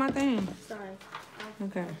knock off my thing. Sorry.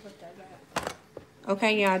 Okay.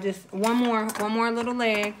 Okay, yeah, just one more little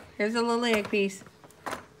leg. Here's a little leg piece.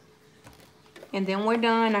 And then we're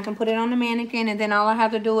done. I can put it on the mannequin, and then all I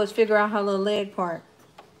have to do is figure out her little leg part.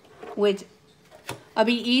 Which will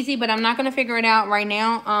be easy, but I'm not going to figure it out right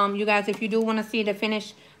now. You guys, if you do want to see the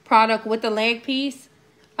finished product with the leg piece,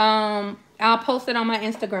 I'll post it on my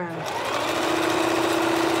Instagram.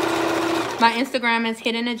 My Instagram is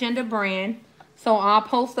Hidden Agenda Brand. So I'll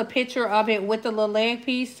post a picture of it with the little leg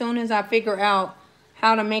piece soon as I figure out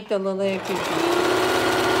how to make the little leg piece.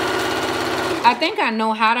 I think I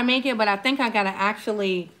know how to make it, but I think I got to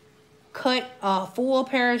actually cut a full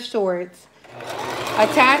pair of shorts,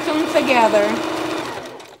 attach them together,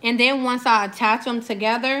 and then once I attach them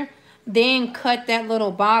together, then cut that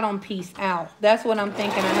little bottom piece out. That's what I'm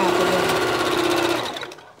thinking I have to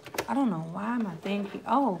do. I don't know why my thing keep...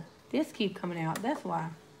 Oh, this keep coming out. That's why.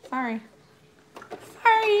 Sorry.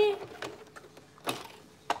 Sorry.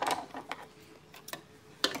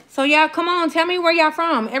 So y'all, come on, tell me where y'all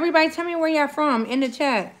from. Everybody tell me where y'all from in the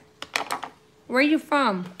chat. Where you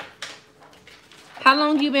from? How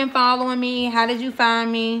long you been following me? How did you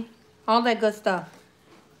find me? All that good stuff.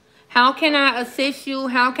 How can I assist you?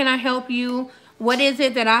 How can I help you? What is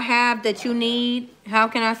it that I have that you need? How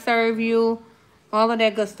can I serve you? All of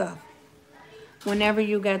that good stuff. Whenever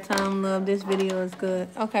you got time, love, this video is good.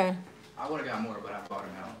 Okay. I would have got more, but I bought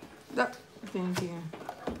them out. Thank you.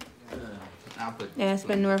 I'll put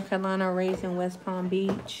Aspen, North Carolina, raised in West Palm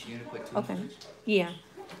Beach. You gonna put two Okay. inches? Yeah.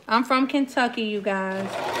 I'm from Kentucky, you guys.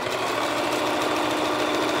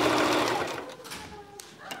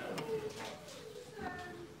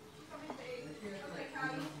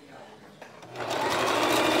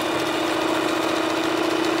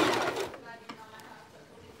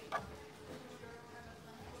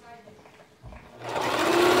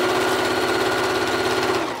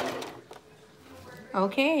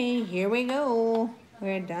 Okay, here we go.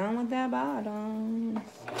 We're done with that bottoms.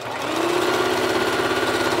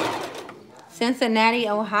 Cincinnati,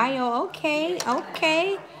 Ohio. Okay,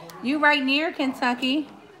 okay. You right near Kentucky.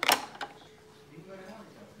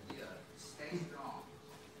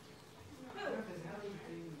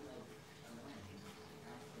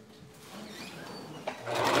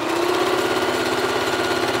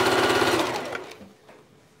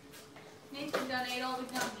 Need to donate all the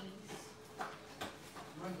gummies.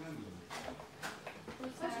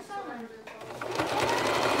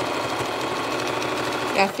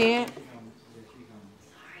 Y'all see it?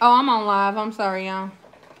 Oh, I'm on live. I'm sorry, y'all.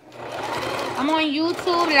 I'm on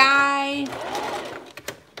YouTube live.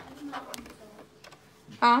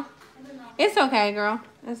 Huh? It's okay, girl.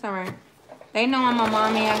 It's all right. They know I'm a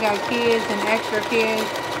mommy. I got kids and extra kids.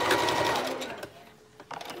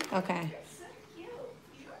 Okay.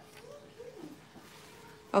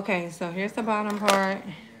 Okay, so here's the bottom part.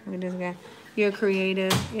 We just got... You're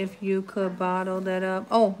creative. If you could bottle that up.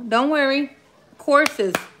 Oh, don't worry.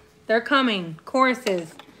 Courses. They're coming.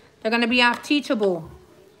 Courses. They're going to be off Teachable.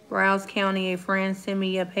 Browse County. A friend sent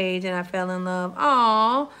me a page and I fell in love.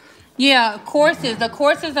 Aww. Yeah, courses. The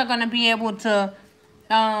courses are going to be able to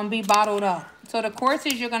be bottled up. So the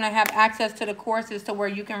courses, you're going to have access to the courses to where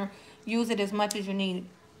you can use it as much as you need.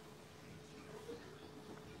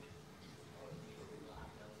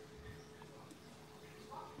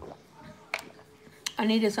 I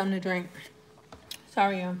needed something to drink.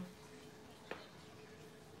 Sorry, y'all.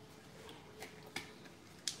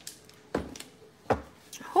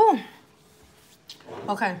 Whew.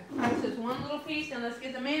 Okay. This is one little piece, and let's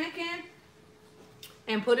get the mannequin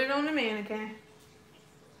and put it on the mannequin.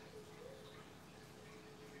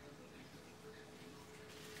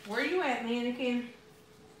 Where you at, mannequin?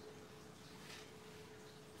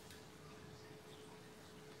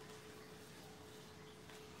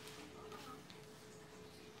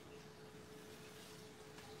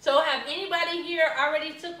 So have anybody here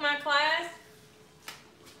already took my class?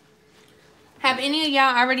 Have any of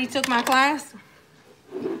y'all already took my class?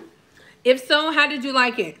 If so, how did you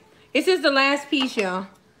like it? This is the last piece, y'all.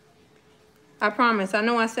 I promise. I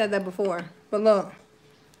know I said that before. But look.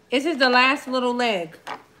 This is the last little leg.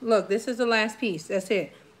 Look, this is the last piece. That's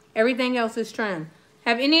it. Everything else is trim.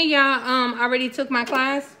 Have any of y'all already took my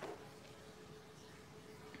class?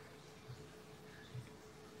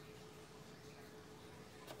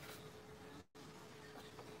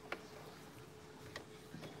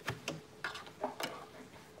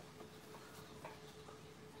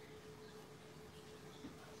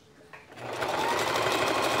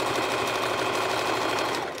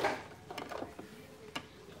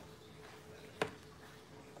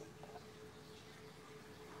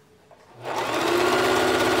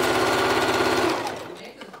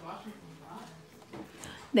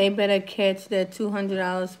 They better catch that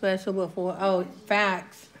 $200 special before. Oh,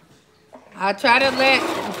 facts. I tried to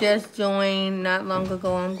let just join not long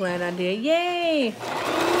ago. I'm glad I did. Yay!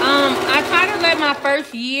 I try to let my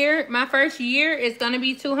first year is gonna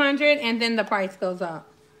be 200, and then the price goes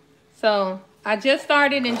up. So I just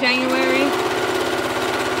started in January.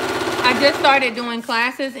 I just started doing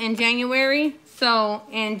classes in January. So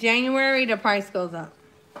in January the price goes up.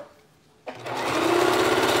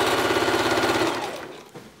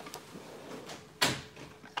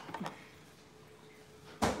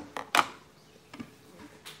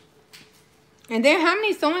 And then how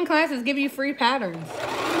many sewing classes give you free patterns?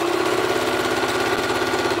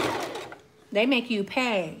 They make you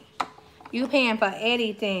pay. You paying for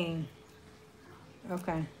anything.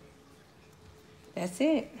 Okay. That's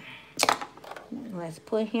it. Let's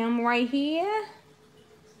put him right here.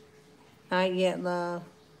 Not yet, love.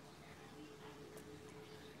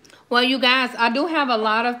 Well, you guys, I do have a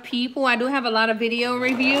lot of people. I do have a lot of video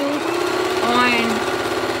reviews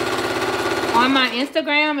on my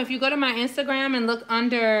Instagram. If you go to my Instagram and look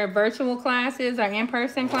under virtual classes or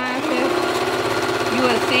in-person classes,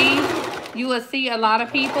 you will see a lot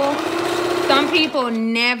of people. Some people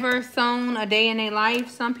never sewn a day in their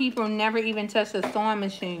life. Some people never even touched a sewing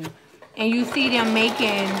machine. And you see them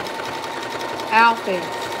making outfits.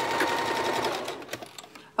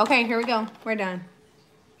 Okay, here we go. We're done.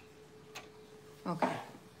 Okay.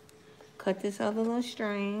 Cut this other little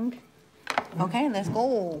string. Okay, let's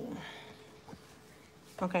go.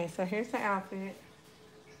 Okay, so here's the outfit.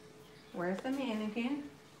 Where's the mannequin?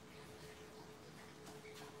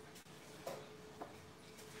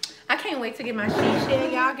 I can't wait to get my she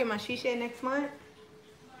shed, y'all. Get my she shed next month.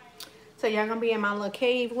 So y'all gonna be in my little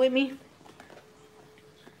cave with me.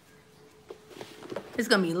 It's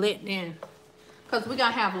gonna be lit then. Cause we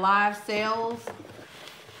gonna have live sales.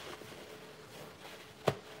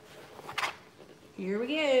 Here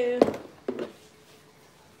we go.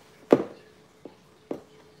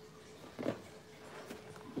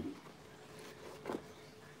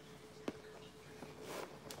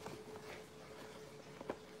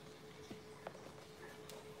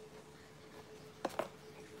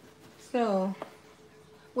 So,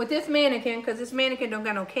 with this mannequin, because this mannequin don't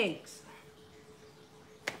got no cakes.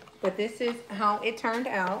 But this is how it turned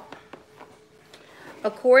out.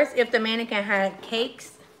 Of course, if the mannequin had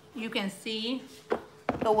cakes, you can see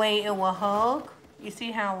the way it will hug. You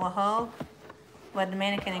see how it will hug? But the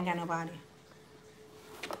mannequin ain't got no body.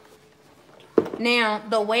 Now,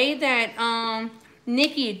 the way that,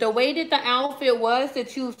 Nikki, the way that the outfit was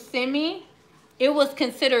that you sent me, it was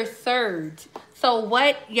considered serge. So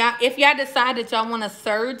what y'all, if y'all decide that y'all want to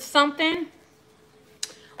serge something,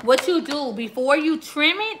 what you do before you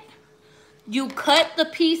trim it, you cut the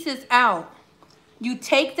pieces out. You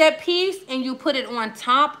take that piece and you put it on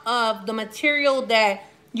top of the material that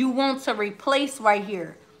you want to replace right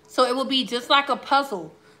here. So it will be just like a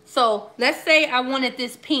puzzle. So let's say I wanted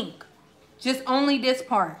this pink, just only this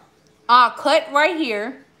part. I'll cut right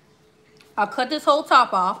here. I'll cut this whole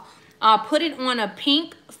top off. I'll put it on a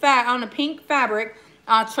pink fabric.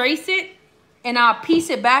 I'll trace it and I'll piece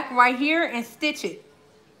it back right here and stitch it.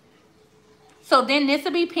 So then this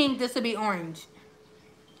will be pink, this will be orange.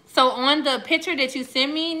 So on the picture that you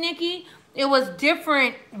sent me, Nikki, it was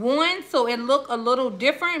different one, so it looked a little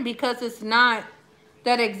different because it's not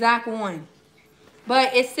that exact one.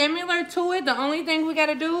 But it's similar to it. The only thing we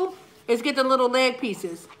gotta do is get the little leg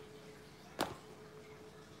pieces.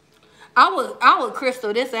 I would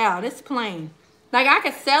crystal this out. It's plain. Like I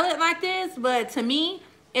could sell it like this, but to me,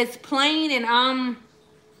 it's plain and I'm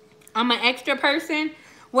an extra person.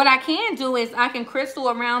 What I can do is I can crystal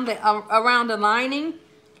around the lining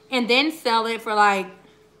and then sell it for like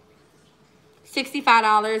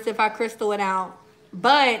 $65 if I crystal it out.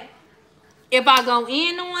 But if I go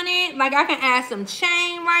in on it, like I can add some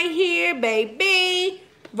chain right here, baby.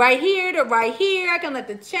 Right here to right here. I can let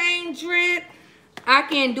the chain drip. I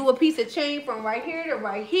can do a piece of chain from right here to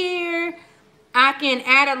right here. I can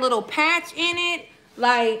add a little patch in it.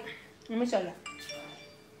 Like, let me show you.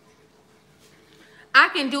 I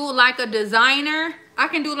can do like a designer. I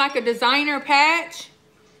can do like a designer patch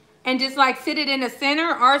and just like sit it in the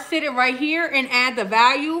center or sit it right here and add the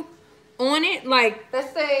value on it. Like,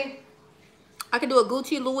 let's say I can do a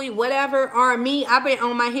Gucci, Louis, whatever. Or me, I've been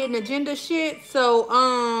on my hidden agenda shit. So,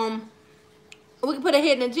 we can put a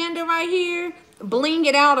hidden agenda right here. Bling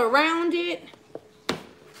it out around it.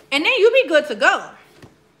 And then you be good to go.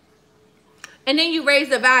 And then you raise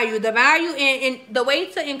the value. The value and the way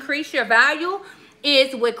to increase your value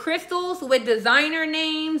is with crystals, with designer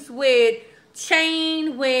names, with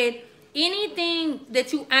chain, with anything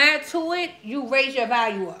that you add to it, you raise your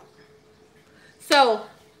value up. So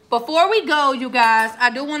before we go, you guys, I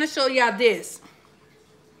do want to show y'all this.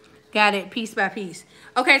 Got it piece by piece.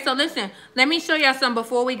 Okay, so listen, let me show y'all something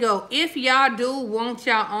before we go. If y'all do want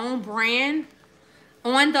your own brand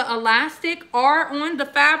on the elastic or on the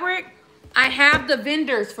fabric, I have the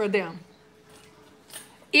vendors for them.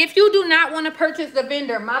 If you do not want to purchase the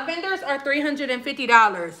vendor, my vendors are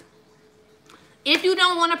 $350. If you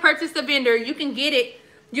don't want to purchase the vendor, you can get it.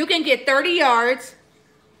 You can get 30 yards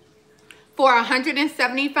for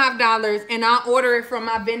 $175, and I'll order it from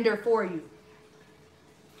my vendor for you.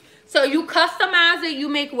 So you customize it, you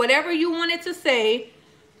make whatever you want it to say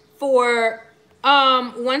for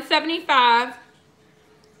 $175,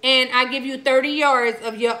 and I give you 30 yards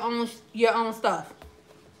of your own stuff.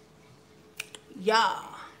 Yeah.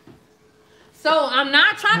 So I'm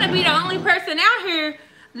not trying to be the only person out here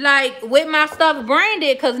like with my stuff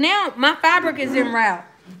branded, because now my fabric is en route.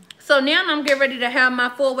 So now I'm getting ready to have my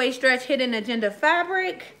full waist stretch hidden agenda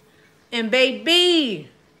fabric, and baby,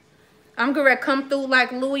 I'm gonna come through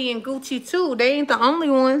like Louis and Gucci too. They ain't the only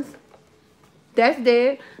ones. That's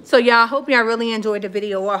dead. So y'all, I hope y'all really enjoyed the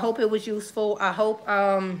video. I hope it was useful. I hope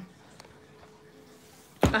y'all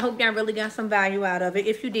really got some value out of it.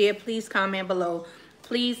 If you did, please comment below.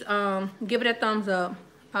 Please give it a thumbs up.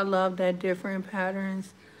 I love that different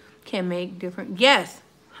patterns can make different. Yes,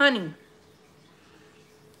 honey.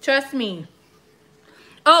 Trust me.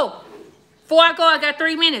 Oh, before I go, I got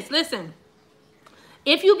 3 minutes. Listen.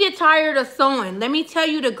 If you get tired of sewing, let me tell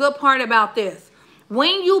you the good part about this.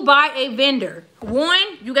 When you buy a vendor,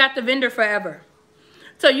 one, you got the vendor forever.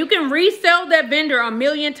 So you can resell that vendor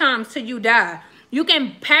 1,000,000 times till you die. You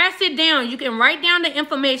can pass it down. You can write down the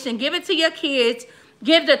information, give it to your kids,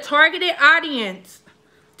 give the targeted audience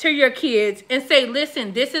to your kids and say,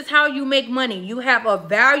 listen, this is how you make money. You have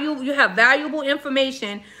valuable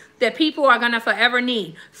information that people are going to forever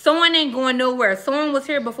need. Sewing ain't going nowhere. Sewing was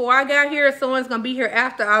here before I got here. Sewing's going to be here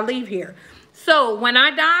after I leave here. So when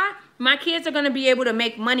I die, my kids are going to be able to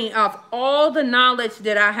make money off all the knowledge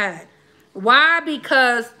that I had. Why?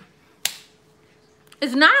 Because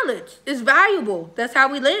it's knowledge. It's valuable. That's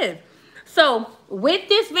how we live. So with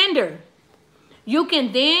this vendor, you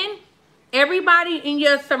can then, everybody in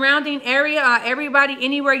your surrounding area, or everybody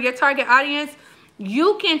anywhere, your target audience,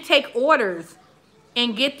 you can take orders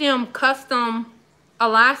and get them custom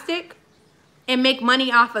elastic and make money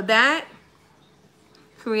off of that.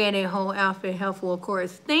 Create a whole outfit, helpful, of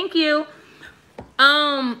course. Thank you.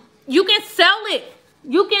 You can sell it.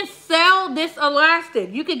 You can sell this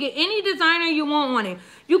elastic. You can get any designer you want on it.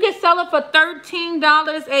 You can sell it for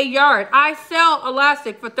 $13 a yard. I sell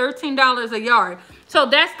elastic for $13 a yard. So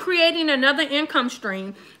that's creating another income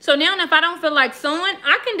stream. So now if I don't feel like sewing,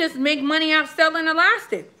 I can just make money out selling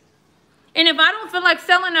elastic. And if I don't feel like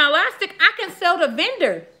selling the elastic, I can sell the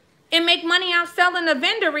vendor and make money out selling the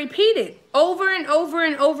vendor, repeat it over and over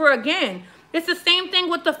and over again. It's the same thing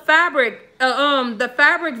with the fabric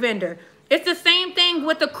vendor. It's the same thing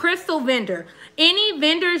with the crystal vendor. Any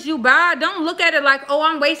vendors you buy, don't look at it like, oh,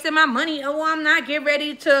 I'm wasting my money. Oh, I'm not getting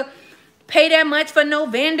ready to pay that much for no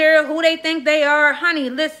vendor. Who they think they are. Honey,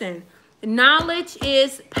 listen, knowledge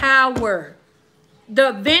is power.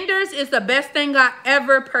 The vendors is the best thing I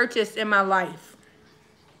ever purchased in my life.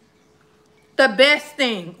 The best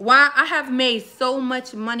thing. Why? I have made so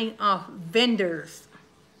much money off vendors.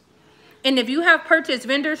 And if you have purchased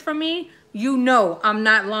vendors from me, you know I'm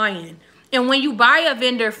not lying. And when you buy a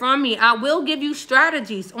vendor from me, I will give you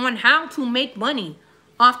strategies on how to make money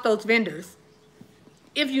off those vendors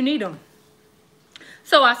if you need them.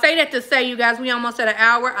 So I say that to say, you guys, we almost at an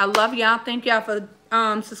hour. I love y'all. Thank y'all for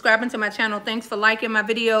subscribing to my channel. Thanks for liking my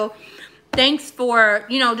video. Thanks for,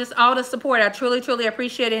 just all the support. I truly, truly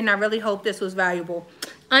appreciate it. And I really hope this was valuable.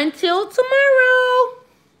 Until tomorrow.